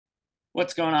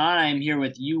What's going on? I'm here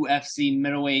with UFC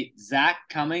middleweight Zak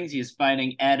Cummings. He is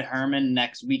fighting Ed Herman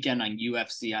next weekend on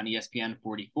UFC on ESPN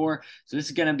 44. So this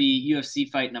is going to be UFC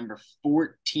fight number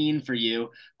 14 for you,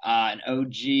 an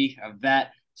OG, a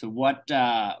vet. So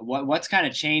what's kind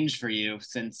of changed for you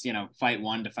since fight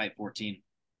one to fight 14?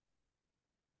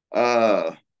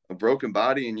 Uh, a broken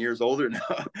body and years older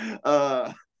now.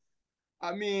 uh,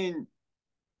 I mean,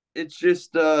 it's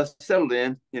just settled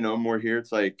in, more here.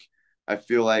 It's like I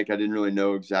feel like I didn't really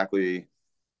know exactly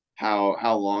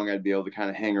how long I'd be able to kind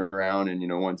of hang around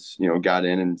and once got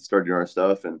in and started doing our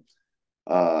stuff and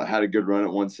had a good run at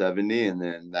 170 and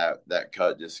then that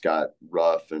cut just got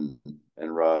rough and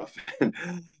rough.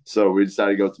 So we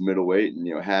decided to go to middleweight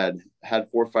and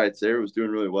had four fights there, was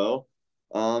doing really well.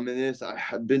 And this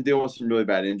I've been dealing with some really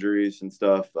bad injuries and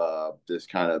stuff.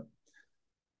 Just kind of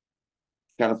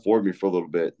floored me for a little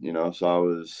bit, So I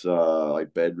was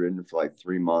like bedridden for like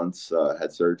 3 months,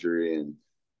 had surgery and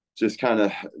just kind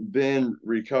of been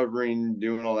recovering,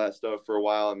 doing all that stuff for a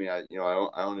while. I mean, I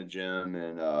own a gym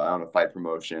and I own a fight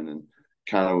promotion and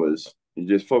kind of was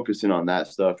just focusing on that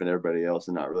stuff and everybody else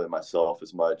and not really myself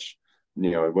as much.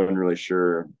 I wasn't really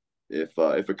sure if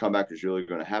a comeback was really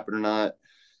going to happen or not.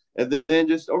 And then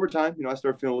just over time, I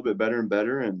started feeling a little bit better and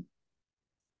better and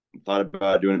thought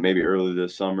about doing it maybe early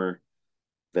this summer.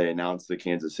 They announced the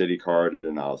Kansas City card,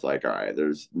 and I was like, all right,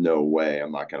 there's no way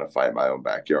I'm not going to fight in my own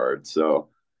backyard. So,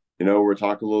 we're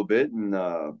talking a little bit, and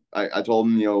I told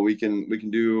him, we can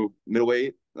do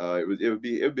middleweight. It would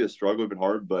be a struggle, it'd been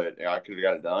hard, but I could have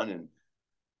got it done. And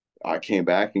I came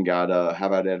back and got how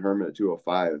about Ed Herman at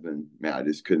 205, and man, I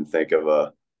just couldn't think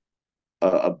of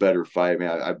a better fight.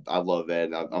 Man, I love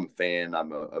Ed. I'm a fan.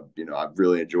 I've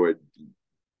really enjoyed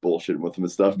bullshitting with him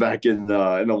and stuff back in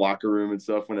the locker room and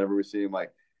stuff whenever we see him.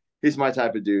 Like he's my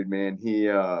type of dude, man. He's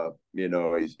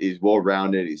well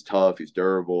rounded, he's tough, he's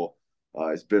durable.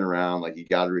 He's been around, like you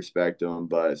gotta respect him.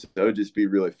 But so it would just be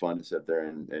really fun to sit there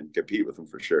and compete with him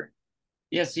for sure.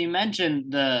 Yeah, so you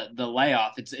mentioned the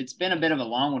layoff. It's been a bit of a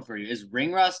long one for you. Is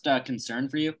ring rust a concern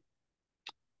for you?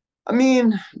 I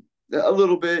mean, a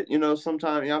little bit,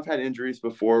 sometimes I've had injuries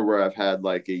before where I've had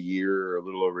like a year or a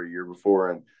little over a year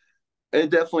before, and it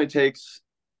definitely takes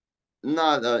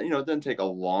not it doesn't take a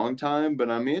long time, but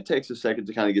I mean it takes a second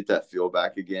to kind of get that feel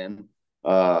back again.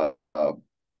 Uh, uh,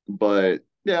 but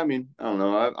yeah, I mean I don't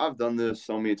know. I've done this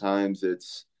so many times.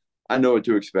 I know what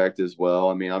to expect as well.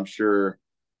 I mean I'm sure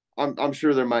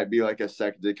there might be like a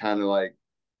second to kind of like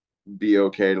be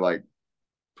okay to like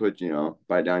put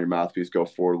bite down your mouthpiece, go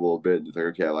forward a little bit, and think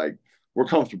okay like we're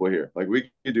comfortable here, like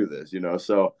we can do this,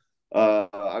 So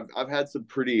I've had some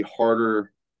pretty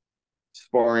harder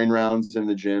sparring rounds in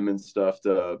the gym and stuff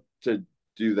to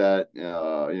do that.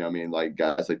 I mean, like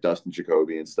guys like Dustin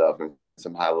Jacoby and stuff, and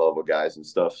some high level guys and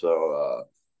stuff. So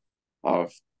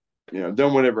I've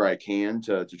done whatever I can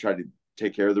to try to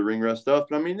take care of the ring rust stuff.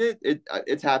 But I mean,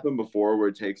 it's happened before where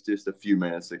it takes just a few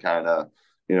minutes to kind of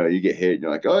you get hit and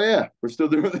you're like, oh yeah, we're still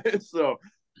doing this. So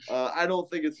I don't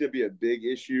think it's gonna be a big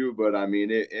issue, but I mean,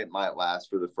 it might last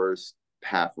for the first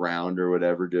half round or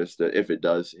whatever. Just if it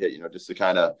does hit, just to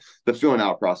kind of the feeling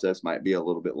out process might be a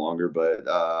little bit longer, but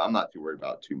I'm not too worried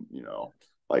about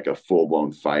like a full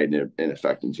blown fight and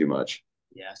affecting too much.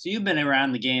 Yeah, so you've been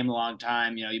around the game a long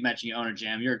time. You mentioned you own a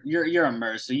gym. You're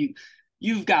immersed, so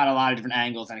you've got a lot of different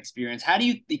angles and experience. How do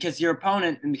you because your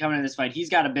opponent in coming in this fight, he's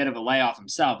got a bit of a layoff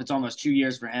himself. It's almost 2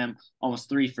 years for him, almost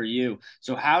three for you.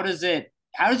 So how does it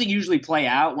usually play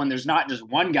out when there's not just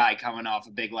one guy coming off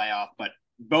a big layoff, but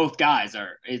both guys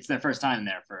it's their first time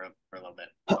there for a little bit?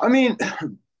 I mean,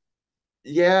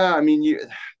 yeah, I mean,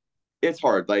 it's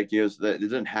hard. Like, that it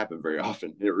doesn't happen very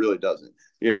often. It really doesn't.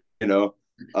 You know.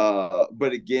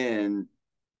 But again,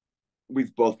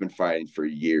 we've both been fighting for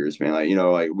years, man. Like,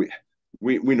 like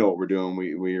we know what we're doing.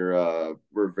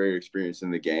 We're very experienced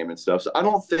in the game and stuff. So I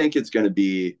don't think it's going to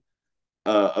be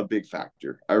a big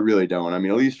factor. I really don't. I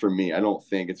mean, at least for me, I don't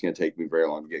think it's going to take me very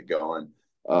long to get going.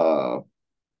 Uh,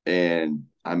 and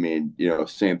I mean,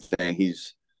 same thing.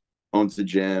 He's owns the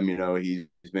gym.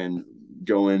 He's been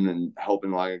going and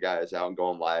helping a lot of guys out and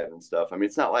going live and stuff. I mean,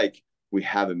 it's not like we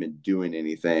haven't been doing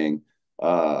anything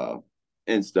and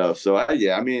stuff. So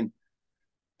yeah, I mean,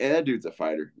 and that dude's a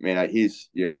fighter, man. He's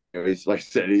like I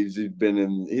said, he's been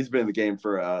in the game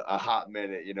for a hot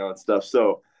minute, and stuff.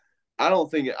 So I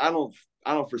don't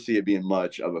foresee it being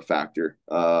much of a factor.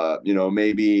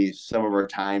 Maybe some of our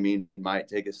timing might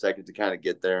take a second to kind of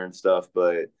get there and stuff,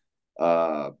 but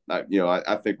I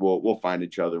think we'll find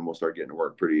each other and we'll start getting to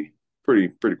work pretty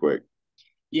quick.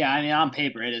 Yeah, I mean, on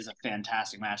paper, it is a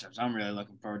fantastic matchup. So I'm really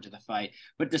looking forward to the fight.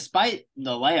 But despite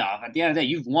the layoff, at the end of the day,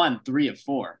 you've won three of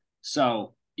four.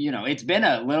 So it's been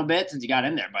a little bit since you got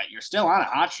in there, but you're still on a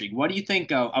hot streak. What do you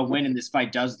think a win in this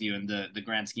fight does to you in the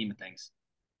grand scheme of things?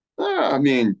 I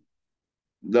mean,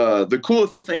 the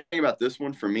coolest thing about this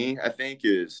one for me, I think,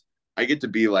 is I get to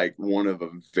be like one of a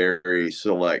very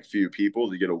select few people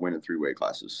to get a win in three weight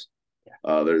classes.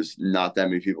 There's not that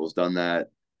many people has done that.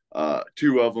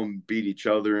 Two of them beat each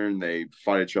other and they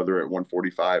fought each other at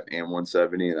 145 and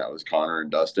 170, and that was Connor and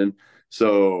Dustin.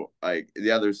 So, like,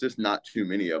 yeah, there's just not too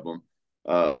many of them.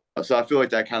 So I feel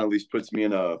like that kind of at least puts me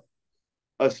in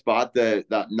a spot that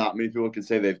not many people can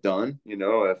say they've done.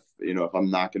 If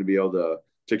I'm not going to be able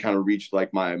to kind of reach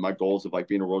like my goals of like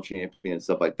being a world champion and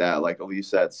stuff like that, like at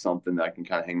least that's something that I can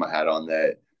kind of hang my hat on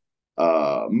that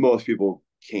most people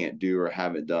can't do or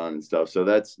haven't done and stuff. So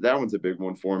that one's a big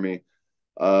one for me.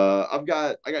 I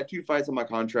got two fights on my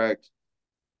contract.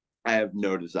 I have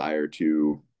no desire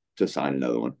to sign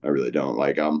another one. I really don't.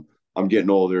 Like I'm getting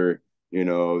older,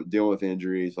 dealing with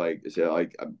injuries. Like I said,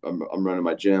 like I'm running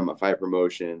my gym, my fight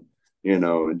promotion,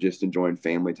 and just enjoying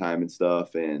family time and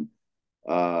stuff. And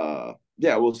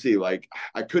yeah, we'll see. Like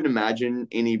I couldn't imagine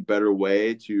any better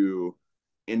way to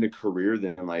end a career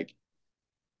than like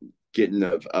getting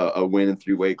a win in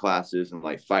three weight classes and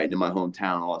like fighting in my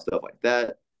hometown, all that stuff like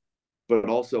that. But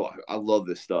also, I love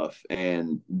this stuff,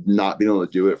 and not being able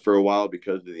to do it for a while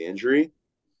because of the injury,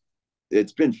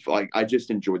 it's been like I just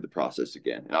enjoyed the process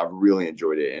again, and I've really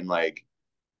enjoyed it. And like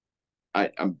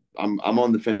I'm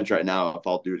on the fence right now if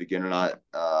I'll do it again or not.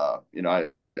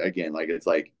 Again, like it's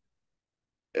like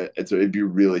it'd be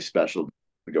really special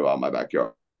to go out in my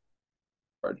backyard,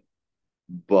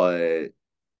 but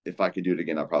if I could do it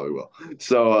again, I probably will.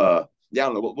 So yeah,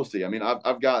 I don't know. We'll see. I mean,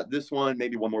 I've got this one,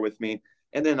 maybe one more with me,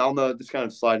 and then I'll know just kind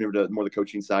of sliding over to more the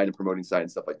coaching side and promoting side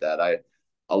and stuff like that. I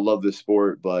love this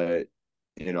sport, but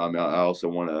I mean, I also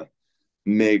want to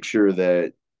make sure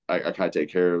that I kind of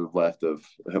take care of left of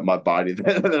my body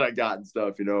that I got and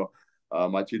stuff.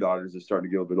 My two daughters are starting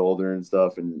to get a little bit older and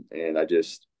stuff, and I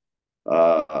just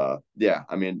yeah,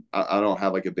 I mean, I don't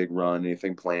have like a big run,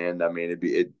 anything planned. I mean,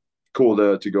 it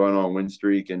cool to go on a win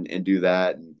streak and do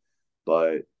that.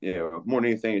 But more than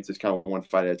anything, it's just kind of one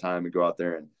fight at a time and go out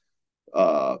there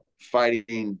and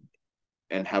fighting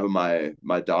and having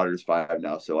my daughter's 5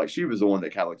 now. So like she was the one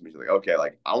that kind of looked at me, she's like, okay,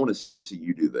 like I want to see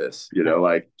you do this.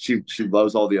 Like she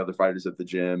loves all the other fighters at the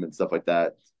gym and stuff like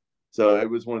that. So it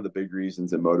was one of the big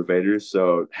reasons and motivators.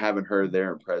 So having her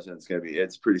there and present,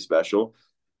 it's pretty special.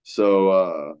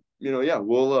 So yeah,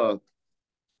 we'll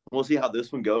see how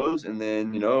this one goes, and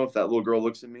then if that little girl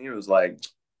looks at me and was like,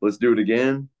 "Let's do it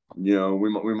again,"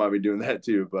 we might be doing that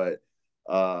too. But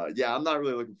yeah, I'm not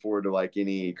really looking forward to like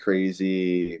any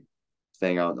crazy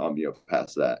thing on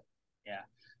past that. Yeah.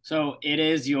 So it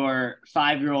is your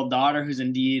 5-year-old daughter who's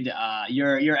indeed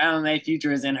your MMA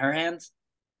future is in her hands.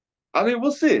 I mean,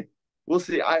 we'll see. We'll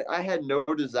see. I had no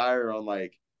desire on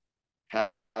like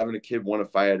having a kid want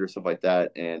to fight or stuff like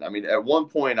that. And I mean, at one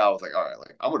point I was like, all right,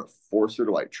 like I'm gonna force her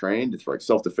to like train just for like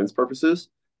self-defense purposes.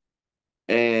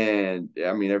 And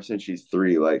I mean, ever since she's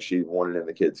 3, like she wanted in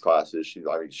the kids' classes.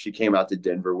 She came out to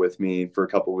Denver with me for a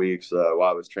couple weeks while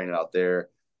I was training out there.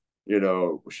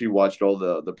 She watched all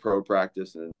the pro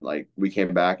practice, and like we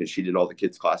came back and she did all the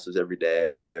kids' classes every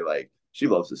day. Like she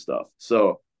loves this stuff.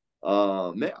 So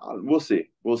man, we'll see.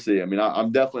 We'll see. I mean,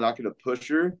 I'm definitely not gonna push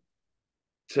her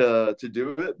to do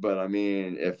it. But I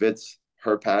mean, if it's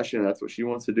her passion, that's what she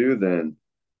wants to do, then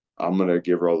I'm gonna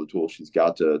give her all the tools she's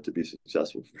got to be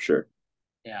successful for sure.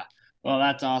 Yeah. Well,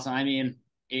 that's awesome. I mean,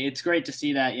 it's great to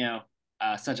see that,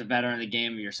 such a veteran of the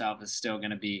game of yourself is still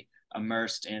going to be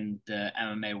immersed in the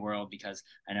MMA world because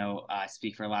I know I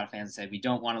speak for a lot of fans that say we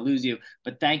don't want to lose you.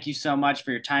 But thank you so much for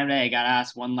your time today. I got to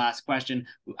ask one last question.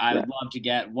 I Yeah. would love to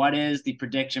get what is the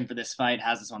prediction for this fight?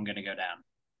 How's this one going to go down?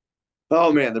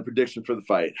 Oh man, the prediction for the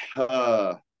fight.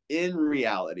 In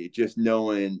reality, just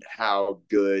knowing how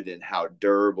good and how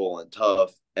durable and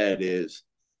tough Ed is,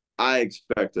 I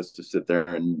expect us to sit there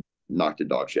and knock the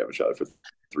dog shit out of each other for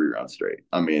 3 rounds straight.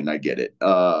 I mean, I get it.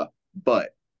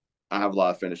 But I have a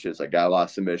lot of finishes. I got a lot of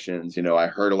submissions. I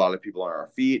hurt a lot of people on our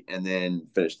feet and then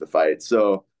finished the fight.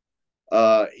 So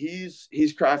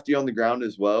he's crafty on the ground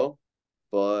as well.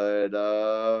 But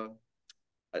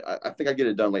I think I get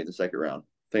it done late in the second round.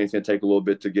 I think it's gonna take a little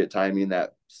bit to get timing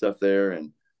that stuff there,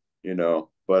 and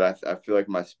but I feel like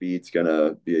my speed's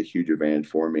gonna be a huge advantage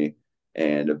for me,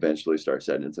 and eventually start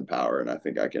setting in some power, and I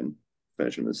think I can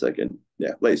finish him in second,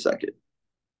 yeah, late second.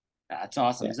 That's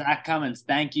awesome. Yeah, Zak Cummings,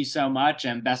 thank you so much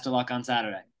and best of luck on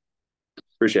Saturday.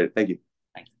 appreciate it. Thank you.